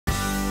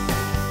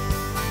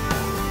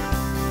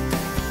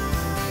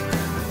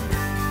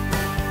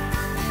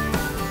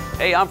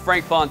Hey, I'm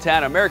Frank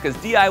Fontana, America's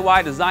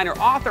DIY designer,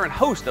 author, and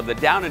host of the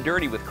Down and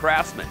Dirty with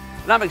Craftsman.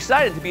 And I'm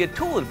excited to be a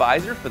tool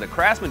advisor for the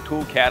Craftsman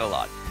Tool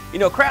catalog. You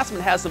know, Craftsman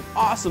has some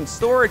awesome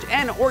storage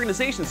and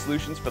organization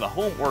solutions for the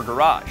home or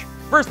garage.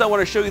 First, I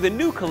want to show you the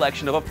new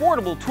collection of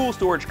affordable tool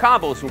storage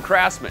combos from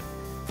Craftsman.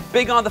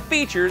 Big on the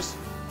features,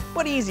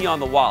 but easy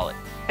on the wallet.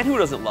 And who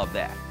doesn't love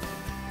that?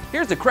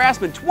 Here's the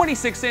Craftsman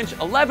 26-inch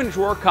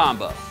 11-drawer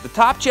combo. The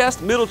top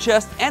chest, middle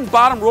chest, and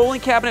bottom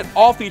rolling cabinet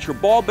all feature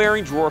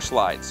ball-bearing drawer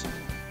slides.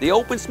 They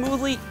open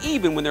smoothly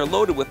even when they're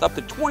loaded with up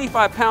to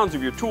 25 pounds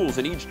of your tools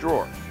in each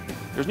drawer.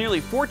 There's nearly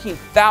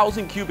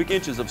 14,000 cubic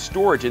inches of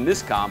storage in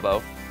this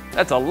combo.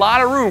 That's a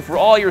lot of room for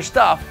all your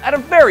stuff at a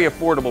very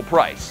affordable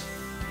price.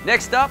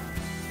 Next up,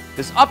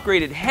 this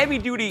upgraded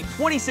heavy-duty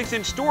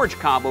 26-inch storage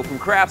combo from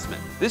Craftsman.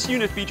 This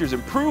unit features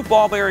improved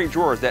ball-bearing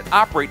drawers that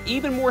operate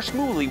even more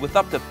smoothly with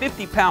up to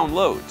 50-pound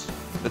loads.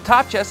 The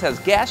top chest has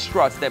gas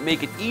struts that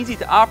make it easy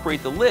to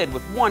operate the lid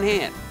with one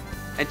hand.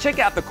 And check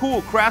out the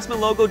cool Craftsman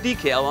logo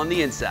decal on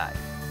the inside.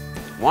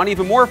 Want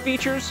even more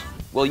features?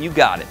 Well, you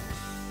got it.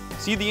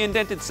 See the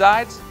indented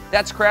sides?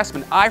 That's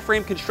Craftsman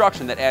I-frame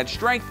construction that adds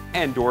strength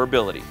and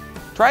durability.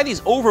 Try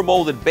these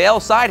overmolded bale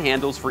side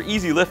handles for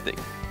easy lifting.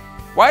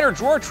 Wider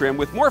drawer trim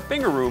with more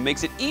finger room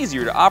makes it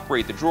easier to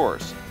operate the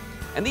drawers.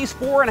 And these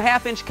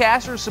 4.5-inch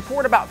casters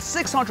support about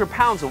 600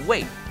 pounds of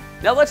weight.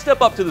 Now let's step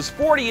up to this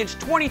 40-inch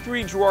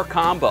 23-drawer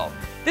combo.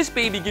 This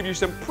baby gives you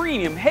some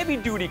premium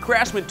heavy-duty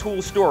Craftsman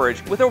tool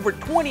storage with over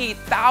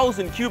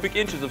 28,000 cubic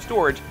inches of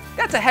storage.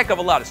 That's a heck of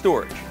a lot of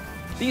storage.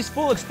 These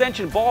full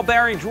extension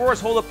ball-bearing drawers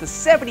hold up to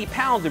 70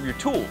 pounds of your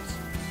tools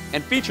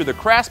and feature the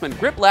Craftsman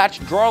grip latch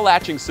drawer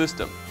latching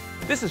system.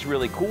 This is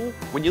really cool.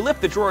 When you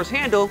lift the drawer's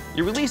handle,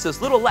 you release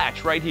this little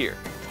latch right here.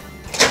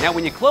 Now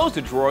when you close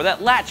the drawer,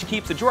 that latch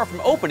keeps the drawer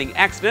from opening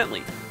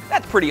accidentally.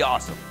 That's pretty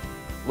awesome.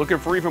 Looking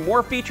for even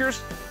more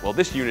features? Well,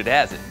 this unit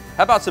has it.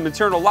 How about some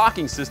internal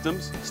locking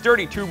systems,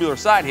 sturdy tubular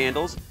side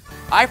handles,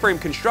 I-frame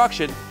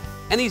construction,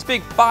 and these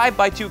big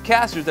 5x2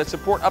 casters that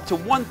support up to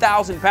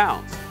 1,000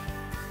 pounds.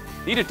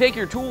 Need to take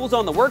your tools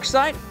on the work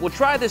site? Well,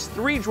 try this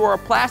 3-drawer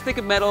plastic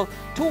and metal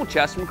tool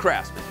chest from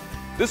Craftsman.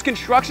 This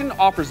construction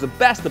offers the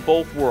best of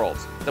both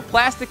worlds. The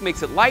plastic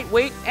makes it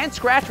lightweight and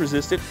scratch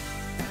resistant,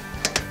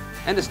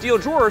 and the steel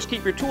drawers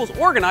keep your tools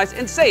organized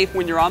and safe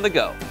when you're on the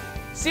go.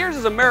 Sears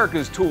is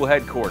America's tool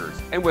headquarters,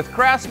 and with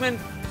Craftsman,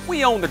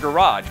 we own the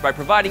garage by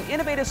providing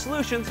innovative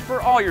solutions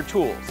for all your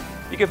tools.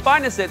 You can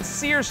find us at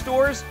Sears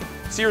stores,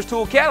 Sears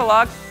Tool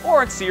Catalog,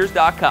 or at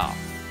Sears.com.